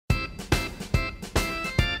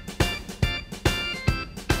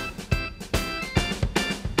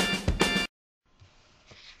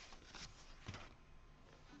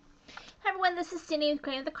everyone, this is Cindy with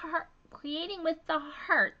Creating with the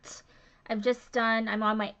Heart. I'm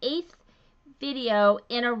on my 8th video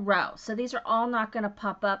in a row. So these are all not going to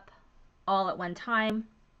pop up all at one time.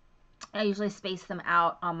 I usually space them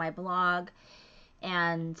out on my blog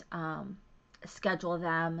and schedule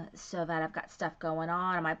them so that I've got stuff going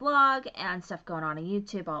on my blog and stuff going on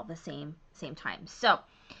YouTube all at the same time. So,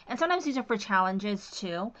 and sometimes these are for challenges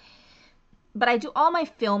too. But I do all my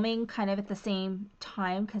filming kind of at the same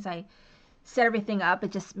time because I set everything up.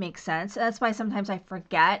 It just makes sense. That's why sometimes I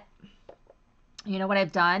forget, what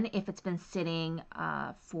I've done if it's been sitting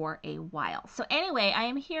for a while. So anyway, I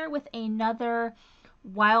am here with another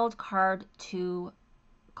wild card 2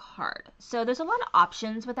 card. So there's a lot of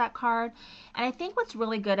options with that card. And I think what's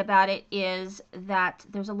really good about it is that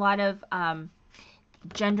there's a lot of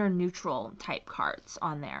gender neutral type cards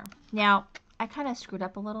on there. Now, I kind of screwed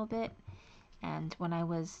up a little bit. And when I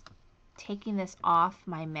was taking this off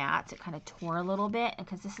my mats, it kind of tore a little bit. And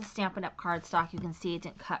because this is Stampin' Up! Cardstock, you can see it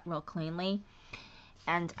didn't cut real cleanly.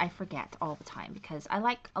 And I forget all the time because I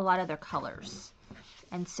like a lot of their colors.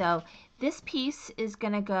 And so this piece is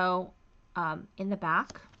going to go in the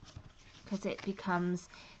back because it becomes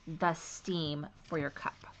the steam for your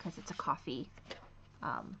cup because it's a coffee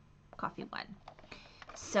one.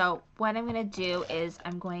 So what I'm going to do is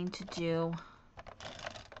I'm going to do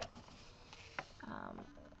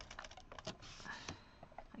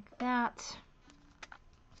like that,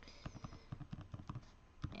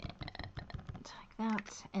 and like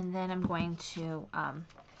that, and then I'm going to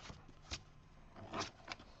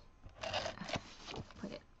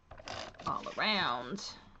put it all around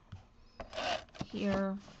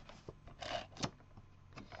here.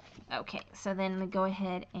 Okay, so then we go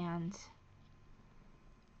ahead and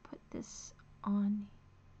put this on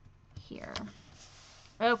here.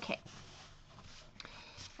 Okay.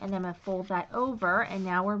 And then I'm going to fold that over, and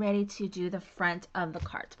now we're ready to do the front of the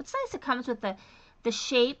cards. What's nice, it comes with the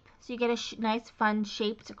shape, so you get a nice, fun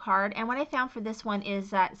shaped card. And what I found for this one is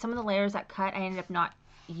that some of the layers that cut I ended up not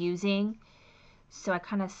using, so I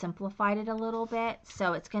kind of simplified it a little bit.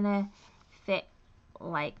 So it's going to fit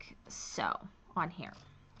like so on here.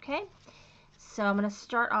 Okay, so I'm going to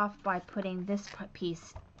start off by putting this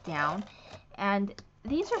piece down, and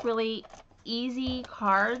these are really easy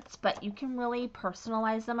cards, but you can really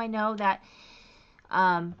personalize them. I know that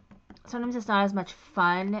sometimes it's not as much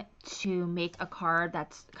fun to make a card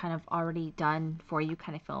that's kind of already done for you.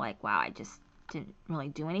 Kind of feel like, wow, I just didn't really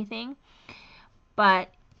do anything.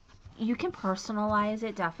 But you can personalize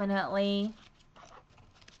it, definitely.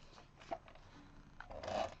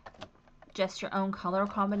 Just your own color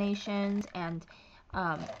combinations, and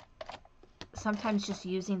sometimes just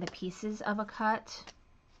using the pieces of a cut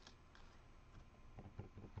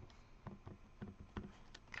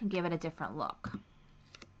can give it a different look.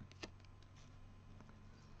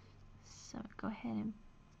 So go ahead and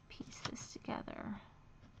piece this together.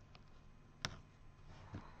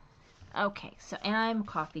 Okay, so, and I'm a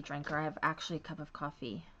coffee drinker. I have actually a cup of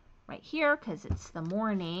coffee right here because it's the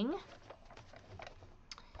morning.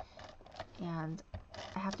 And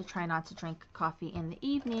I have to try not to drink coffee in the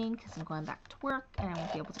evening because I'm going back to work and I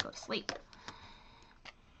won't be able to go to sleep.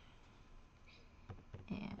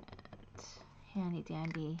 And handy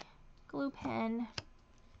dandy glue pen.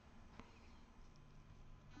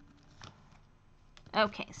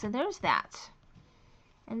 Okay, so there's that.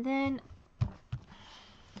 And then,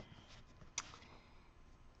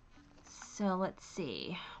 so let's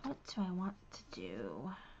see, what do I want to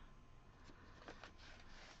do?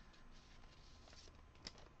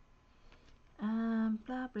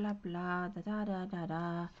 Blah, blah, blah, da, da, da, da,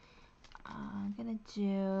 da. I'm gonna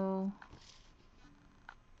do,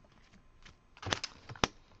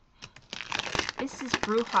 this is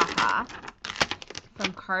Brouhaha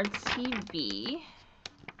from Cards TV.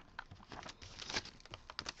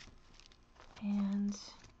 And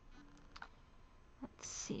let's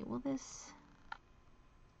see, will this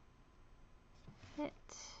fit?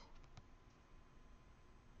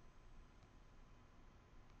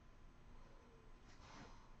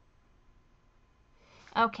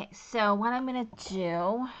 Okay, so what I'm going to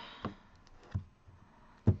do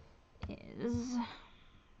is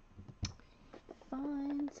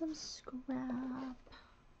find some scrap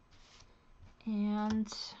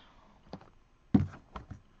and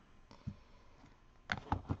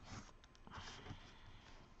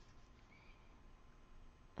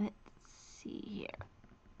let's see here.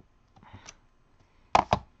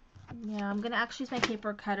 Yeah, I'm going to actually use my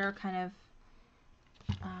paper cutter kind of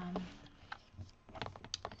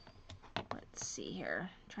let's see here,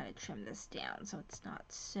 try to trim this down so it's not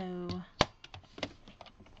so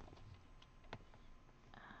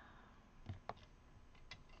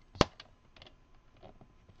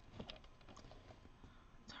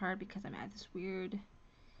hard because I'm at this weird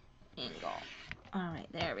angle. All right,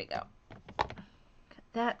 there we go. Cut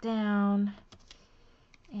that down.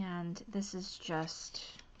 And this is just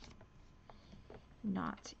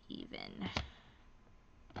not even.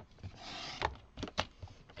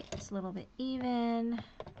 Get this a little bit even.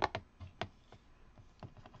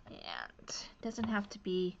 And it doesn't have to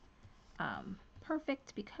be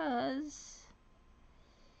perfect because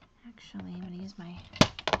actually I'm going to use my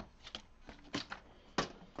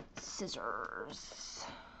scissors.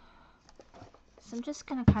 So I'm just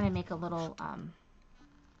going to kind of make a little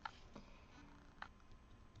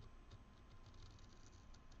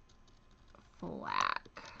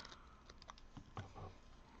flag.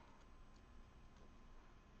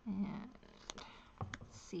 And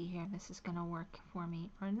let's see here if this is going to work for me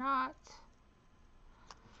or not.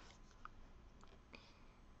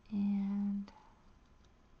 And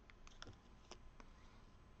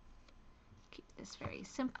keep this very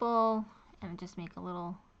simple and just make a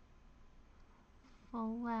little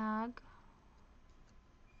flag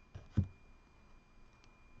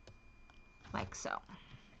like so.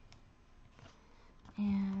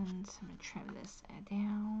 And I'm going to trim this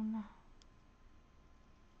down.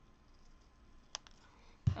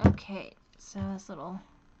 Okay, so this little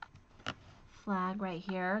flag right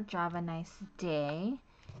here, Java nice day.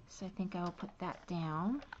 So I think I will put that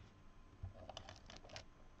down.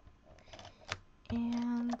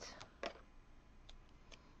 And put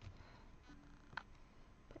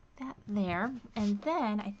that there. And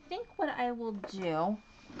then I think what I will do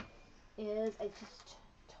is I just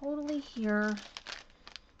totally hear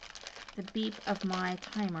the beep of my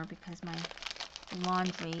timer because my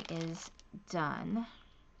laundry is done.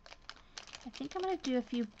 I think I'm going to do a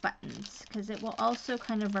few buttons because it will also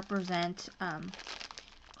kind of represent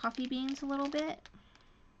coffee beans a little bit.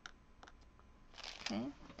 Okay,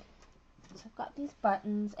 so I've got these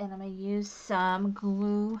buttons and I'm going to use some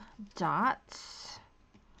glue dots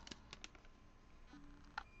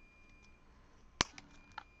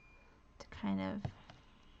to kind of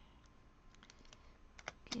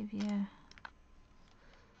give you.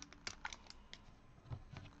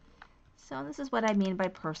 So this is what I mean by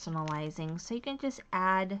personalizing. So you can just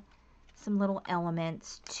add some little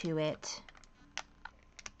elements to it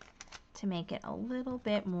to make it a little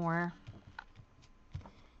bit more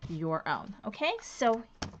your own. Okay, so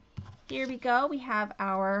here we go. We have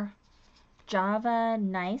our Java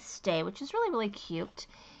nice day, which is really, really cute.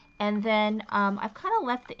 And then I've kind of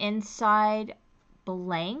left the inside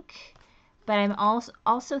blank, but I'm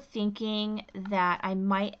also thinking that I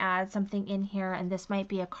might add something in here, and this might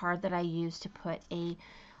be a card that I use to put a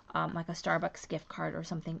like a Starbucks gift card or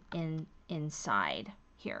something inside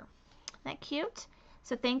here. Isn't that cute?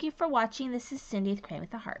 So thank you for watching. This is Cindy with Create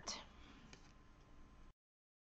with a Heart.